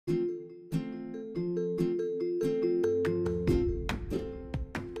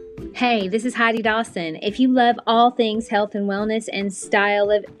Hey, this is Heidi Dawson. If you love all things health and wellness and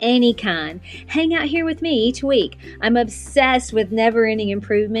style of any kind, hang out here with me each week. I'm obsessed with never-ending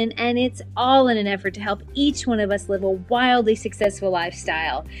improvement, and it's all in an effort to help each one of us live a wildly successful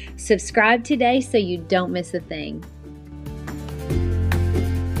lifestyle. Subscribe today so you don't miss a thing.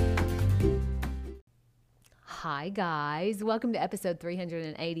 Hi guys, welcome to episode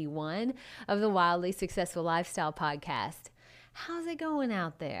 381 of the Wildly Successful Lifestyle Podcast. How's it going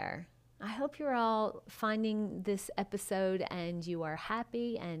out there? I hope you're all finding this episode and you are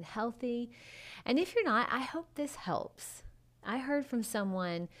happy and healthy. And if you're not, I hope this helps. I heard from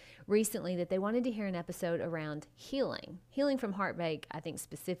someone recently that they wanted to hear an episode around healing from heartbreak, I think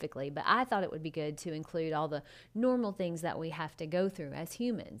specifically, but I thought it would be good to include all the normal things that we have to go through as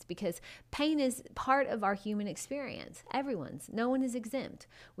humans, because pain is part of our human experience. No one is exempt.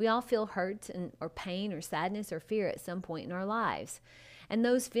 We all feel hurt or pain or sadness or fear at some point in our lives. And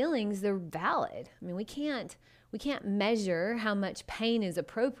those feelings, they're valid. I mean, we can't measure how much pain is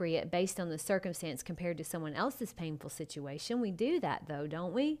appropriate based on the circumstance compared to someone else's painful situation. We do that though,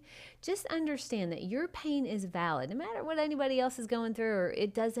 don't we? Just understand that your pain is valid. No matter what anybody else is going through, or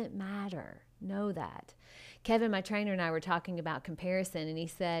it doesn't matter. Know that. Kevin, my trainer, and I were talking about comparison, and he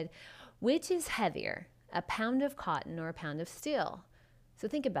said, which is heavier, a pound of cotton or a pound of steel? So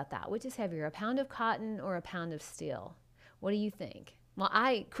think about that. Which is heavier, a pound of cotton or a pound of steel? What do you think? Well,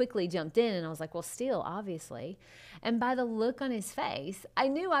 I quickly jumped in and I was like, well, steel, obviously. And by the look on his face, I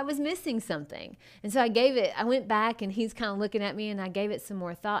knew I was missing something. And so I went back and he's kind of looking at me, and I gave it some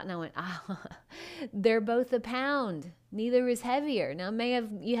more thought, and I went, they're both a pound. Neither is heavier. Now,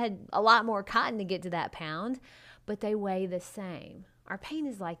 you had a lot more cotton to get to that pound, but they weigh the same. Our pain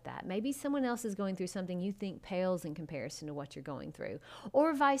is like that. Maybe someone else is going through something you think pales in comparison to what you're going through,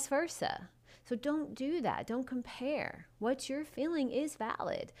 or vice versa. So don't do that. Don't compare. What you're feeling is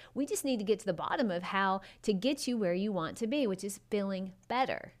valid. We just need to get to the bottom of how to get you where you want to be, which is feeling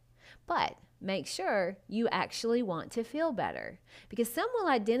better. But make sure you actually want to feel better, because some will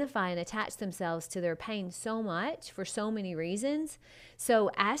identify and attach themselves to their pain so much for so many reasons.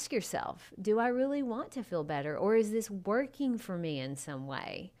 So ask yourself, do I really want to feel better, or is this working for me in some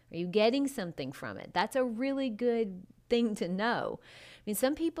way? Are you getting something from it? That's a really good thing to know. I mean,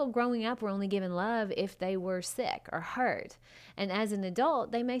 some people growing up were only given love if they were sick or hurt. And as an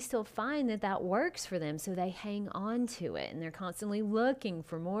adult, they may still find that that works for them, so they hang on to it, and they're constantly looking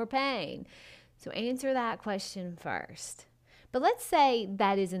for more pain. So answer that question first. But let's say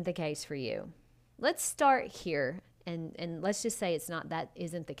that isn't the case for you. Let's start here, and let's just say that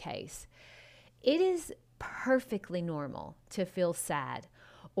isn't the case. It is perfectly normal to feel sad,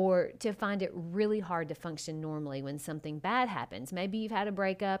 or to find it really hard to function normally when something bad happens. Maybe you've had a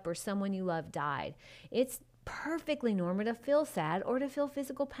breakup or someone you love died. It's perfectly normal to feel sad or to feel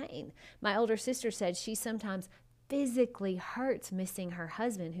physical pain. My older sister said she sometimes physically hurts missing her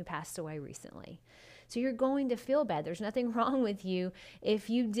husband who passed away recently. So you're going to feel bad. There's nothing wrong with you if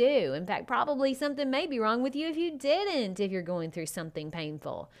you do. In fact, probably something may be wrong with you if you didn't, if you're going through something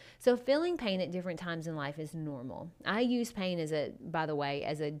painful. So feeling pain at different times in life is normal. I use pain as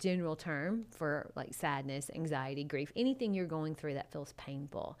a general term for like sadness, anxiety, grief, anything you're going through that feels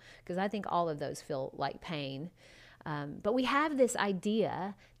painful, because I think all of those feel like pain. But we have this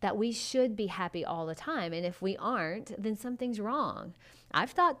idea that we should be happy all the time. And if we aren't, then something's wrong.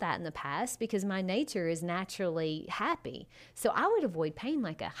 I've thought that in the past because my nature is naturally happy. So I would avoid pain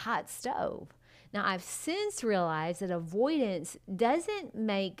like a hot stove. Now, I've since realized that avoidance doesn't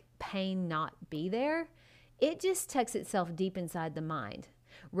make pain not be there. It just tucks itself deep inside the mind,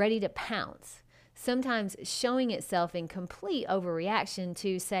 ready to pounce. Sometimes showing itself in complete overreaction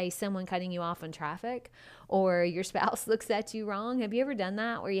to, say, someone cutting you off in traffic, or your spouse looks at you wrong. Have you ever done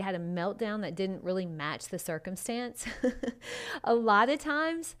that, where you had a meltdown that didn't really match the circumstance? A lot of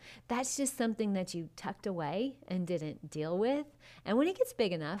times, that's just something that you tucked away and didn't deal with. And when it gets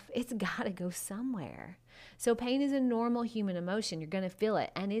big enough, it's got to go somewhere. So pain is a normal human emotion. You're going to feel it,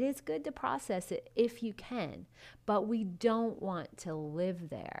 and it is good to process it if you can. But we don't want to live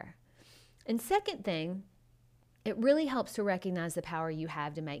there. And second thing, it really helps to recognize the power you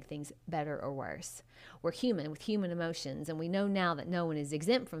have to make things better or worse. We're human with human emotions, and we know now that no one is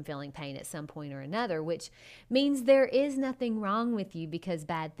exempt from feeling pain at some point or another, which means there is nothing wrong with you because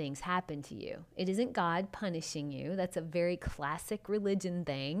bad things happen to you. It isn't God punishing you. That's a very classic religion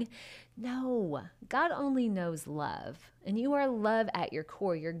thing. No, God only knows love, and you are love at your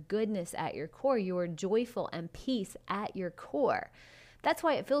core, your goodness at your core, you are joyful and peace at your core. That's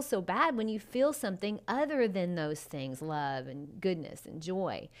why it feels so bad when you feel something other than those things, love and goodness and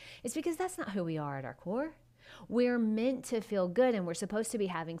joy. It's because that's not who we are at our core. We're meant to feel good and we're supposed to be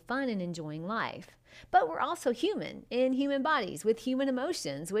having fun and enjoying life. But we're also human in human bodies with human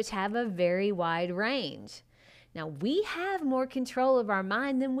emotions, which have a very wide range. Now, we have more control of our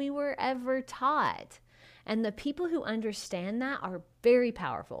mind than we were ever taught. And the people who understand that are very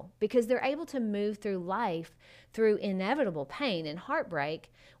powerful because they're able to move through life through inevitable pain and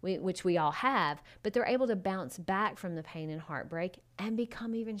heartbreak, which we all have, but they're able to bounce back from the pain and heartbreak and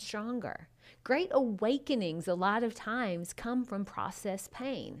become even stronger. Great awakenings a lot of times come from processed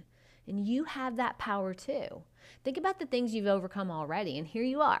pain. And you have that power too. Think about the things you've overcome already, and here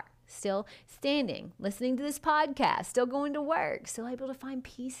you are, still standing, listening to this podcast, still going to work, still able to find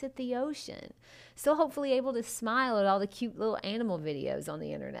peace at the ocean, still hopefully able to smile at all the cute little animal videos on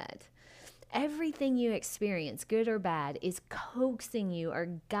the internet. Everything you experience, good or bad, is coaxing you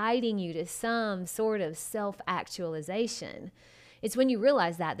or guiding you to some sort of self-actualization. It's when you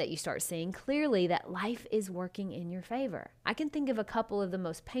realize that you start seeing clearly that life is working in your favor. I can think of a couple of the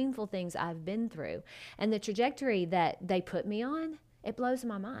most painful things I've been through, and the trajectory that they put me on, it blows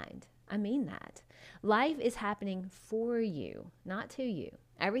my mind. I mean that. Life is happening for you, not to you.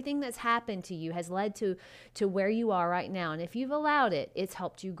 Everything that's happened to you has led to where you are right now. And if you've allowed it, it's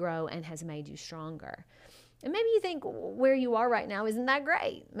helped you grow and has made you stronger. And maybe you think where you are right now isn't that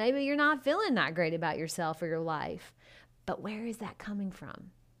great. Maybe you're not feeling that great about yourself or your life. But where is that coming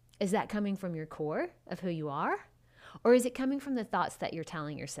from? Is that coming from your core of who you are? Or is it coming from the thoughts that you're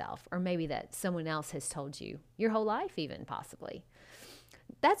telling yourself? Or maybe that someone else has told you your whole life even, possibly.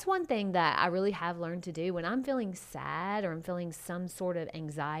 That's one thing that I really have learned to do when I'm feeling sad or I'm feeling some sort of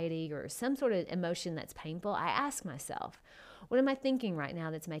anxiety or some sort of emotion that's painful. I ask myself, what am I thinking right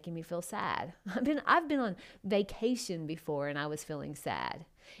now that's making me feel sad? I've been on vacation before and I was feeling sad.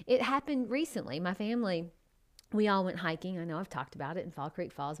 It happened recently. My family, we all went hiking. I know I've talked about it in Fall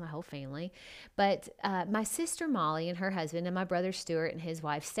Creek Falls, my whole family. But my sister Molly and her husband and my brother Stuart and his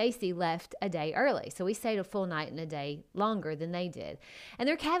wife Stacy left a day early. So we stayed a full night and a day longer than they did. And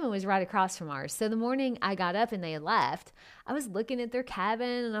their cabin was right across from ours. So the morning I got up and they had left, I was looking at their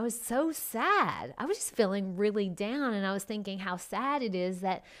cabin and I was so sad. I was just feeling really down and I was thinking how sad it is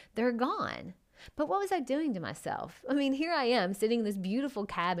that they're gone. But what was I doing to myself? I mean, here I am sitting in this beautiful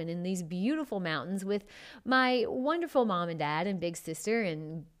cabin in these beautiful mountains with my wonderful mom and dad and big sister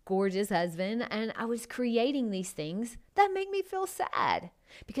and gorgeous husband. And I was creating these things that make me feel sad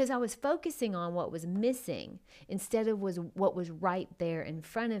because I was focusing on what was missing instead of what was right there in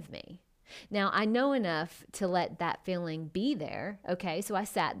front of me. Now, I know enough to let that feeling be there, okay? So I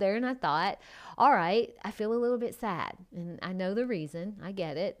sat there and I thought, all right, I feel a little bit sad. And I know the reason, I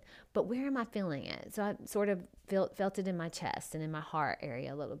get it, but where am I feeling it? So I sort of felt it in my chest and in my heart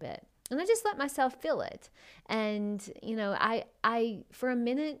area a little bit. And I just let myself feel it. And, you know, I for a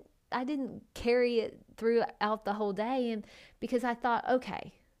minute, I didn't carry it throughout the whole day. And because I thought,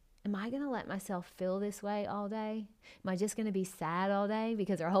 okay, am I going to let myself feel this way all day? Am I just going to be sad all day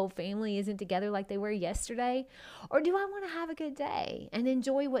because our whole family isn't together like they were yesterday? Or do I want to have a good day and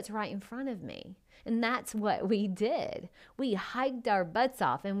enjoy what's right in front of me? And that's what we did. We hiked our butts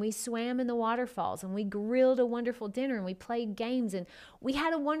off and we swam in the waterfalls and we grilled a wonderful dinner and we played games and we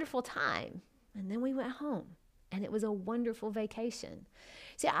had a wonderful time. And then we went home and it was a wonderful vacation.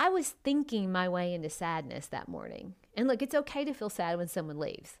 See, I was thinking my way into sadness that morning. And look, it's okay to feel sad when someone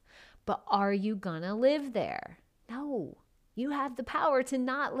leaves, but are you gonna live there? No, you have the power to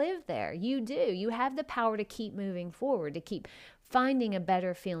not live there. You do. You have the power to keep moving forward, to keep finding a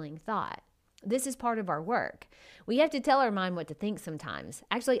better feeling thought. This is part of our work. We have to tell our mind what to think sometimes,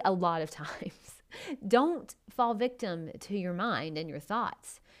 actually a lot of times. Don't fall victim to your mind and your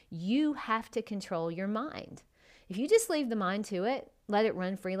thoughts. You have to control your mind. If you just leave the mind to it, let it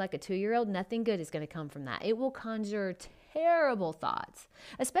run free like a 2-year-old, nothing good is going to come from that. It will conjure terrible thoughts,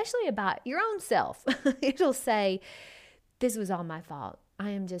 especially about your own self. It'll say, this was all my fault. I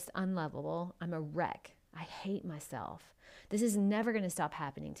am just unlovable. I'm a wreck. I hate myself. This is never going to stop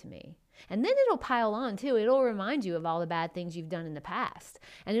happening to me. And then it'll pile on too. It'll remind you of all the bad things you've done in the past.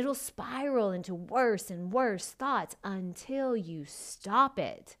 And it'll spiral into worse and worse thoughts until you stop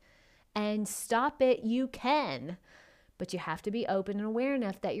it. And stop it you can. But you have to be open and aware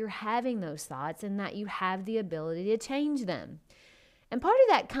enough that you're having those thoughts and that you have the ability to change them. And part of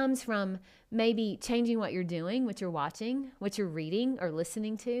that comes from maybe changing what you're doing, what you're watching, what you're reading or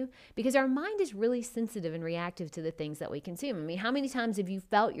listening to, because our mind is really sensitive and reactive to the things that we consume. I mean, how many times have you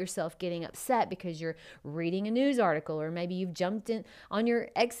felt yourself getting upset because you're reading a news article, or maybe you've jumped in on your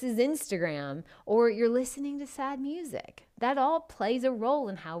ex's Instagram, or you're listening to sad music? That all plays a role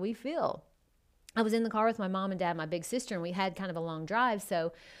in how we feel. I was in the car with my mom and dad, my big sister, and we had kind of a long drive.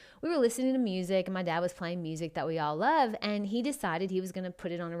 So we were listening to music, and my dad was playing music that we all love. And he decided he was going to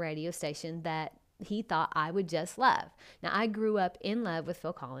put it on a radio station that he thought I would just love. Now, I grew up in love with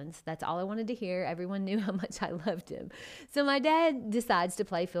Phil Collins. That's all I wanted to hear. Everyone knew how much I loved him. So my dad decides to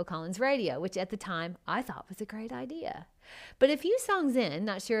play Phil Collins radio, which at the time I thought was a great idea. But a few songs in,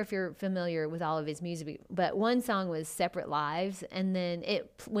 not sure if you're familiar with all of his music, but one song was Separate Lives, and then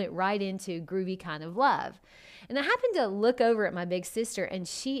it went right into Groovy Kind of Love. And I happened to look over at my big sister, and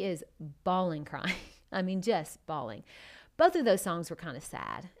she is bawling crying. I mean, just bawling. Both of those songs were kind of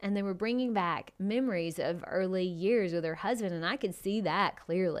sad, and they were bringing back memories of early years with her husband, and I could see that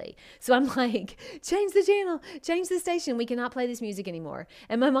clearly. So I'm like, change the channel, change the station. We cannot play this music anymore.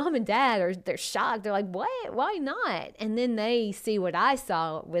 And my mom and dad they're shocked. They're like, what? Why not? And then they see what I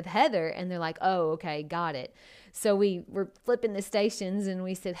saw with Heather, and they're like, oh, okay, got it. So we were flipping the stations, and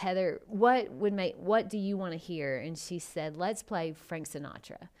we said, Heather, what do you want to hear? And she said, let's play Frank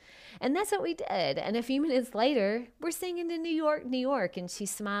Sinatra. And that's what we did. And a few minutes later, we're singing to New York, New York, and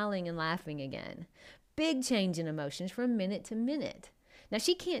she's smiling and laughing again. Big change in emotions from minute to minute. Now,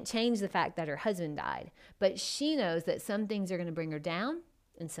 she can't change the fact that her husband died, but she knows that some things are going to bring her down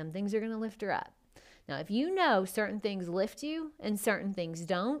and some things are going to lift her up. Now, if you know certain things lift you and certain things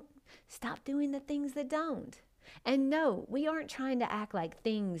don't, stop doing the things that don't. And no, we aren't trying to act like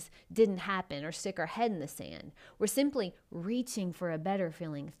things didn't happen or stick our head in the sand. We're simply reaching for a better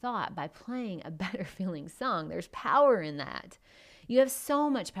feeling thought by playing a better feeling song. There's power in that. You have so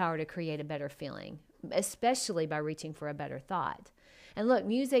much power to create a better feeling, especially by reaching for a better thought. And look,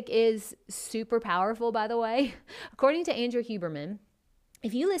 music is super powerful, by the way. According to Andrew Huberman,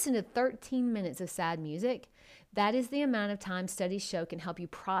 if you listen to 13 minutes of sad music, that is the amount of time studies show can help you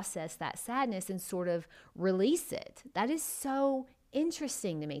process that sadness and sort of release it. That is so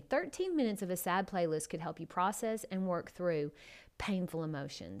interesting to me. 13 minutes of a sad playlist could help you process and work through painful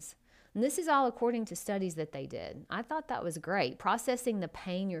emotions. And this is all according to studies that they did. I thought that was great. Processing the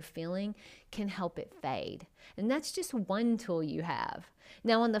pain you're feeling can help it fade. And that's just one tool you have.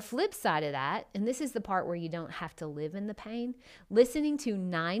 Now, on the flip side of that, and this is the part where you don't have to live in the pain, listening to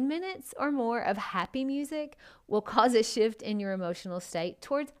 9 minutes or more of happy music will cause a shift in your emotional state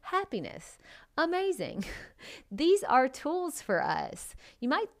towards happiness. Amazing. These are tools for us. You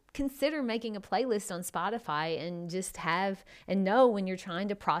might consider making a playlist on Spotify and just have and know when you're trying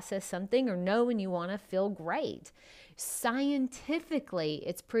to process something or know when you want to feel great. Scientifically,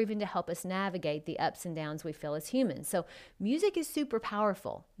 it's proven to help us navigate the ups and downs we feel as humans. So music is super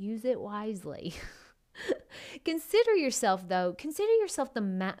powerful. Use it wisely. Consider yourself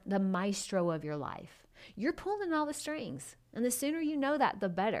the maestro of your life. You're pulling all the strings, and the sooner you know that, the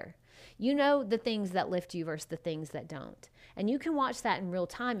better. You know the things that lift you versus the things that don't. And you can watch that in real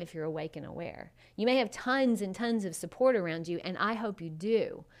time if you're awake and aware. You may have tons and tons of support around you, and I hope you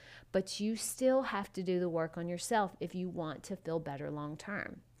do. But you still have to do the work on yourself if you want to feel better long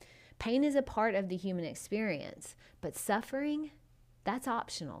term. Pain is a part of the human experience, but suffering, that's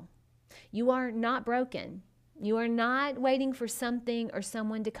optional. You are not broken. You are not waiting for something or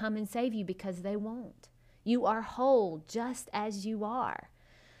someone to come and save you, because they won't. You are whole just as you are.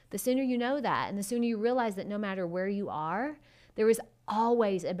 The sooner you know that, and the sooner you realize that no matter where you are, there is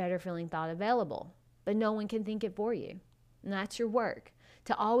always a better feeling thought available, but no one can think it for you. And that's your work,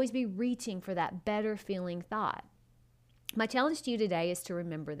 to always be reaching for that better feeling thought. My challenge to you today is to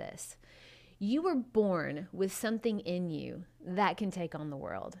remember this. You were born with something in you that can take on the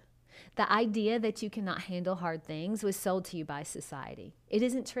world. The idea that you cannot handle hard things was sold to you by society. It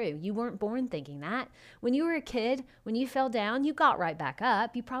isn't true. You weren't born thinking that. When you were a kid, when you fell down, you got right back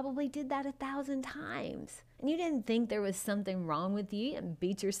up. You probably did that 1,000 times. And you didn't think there was something wrong with you and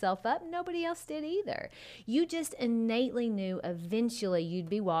beat yourself up. Nobody else did either. You just innately knew eventually you'd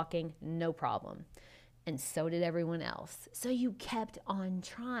be walking, no problem. And so did everyone else. So you kept on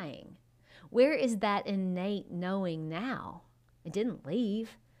trying. Where is that innate knowing now? It didn't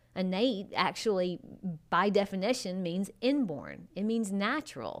leave. Innate actually, by definition, means inborn. It means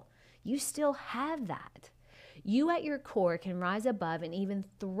natural. You still have that. You at your core can rise above and even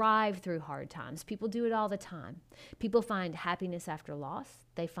thrive through hard times. People do it all the time. People find happiness after loss.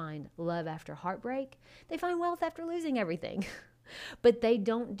 They find love after heartbreak. They find wealth after losing everything. But they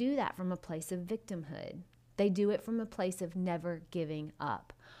don't do that from a place of victimhood. They do it from a place of never giving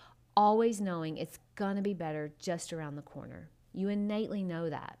up. Always knowing it's going to be better just around the corner. You innately know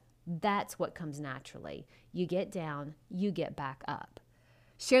that. That's what comes naturally. You get down, you get back up.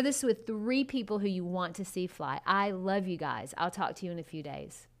 Share this with 3 people who you want to see fly. I love you guys. I'll talk to you in a few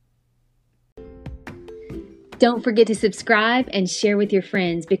days. Don't forget to subscribe and share with your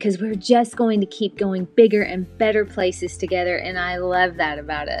friends because we're just going to keep going bigger and better places together, and I love that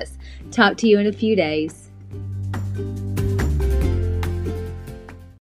about us. Talk to you in a few days.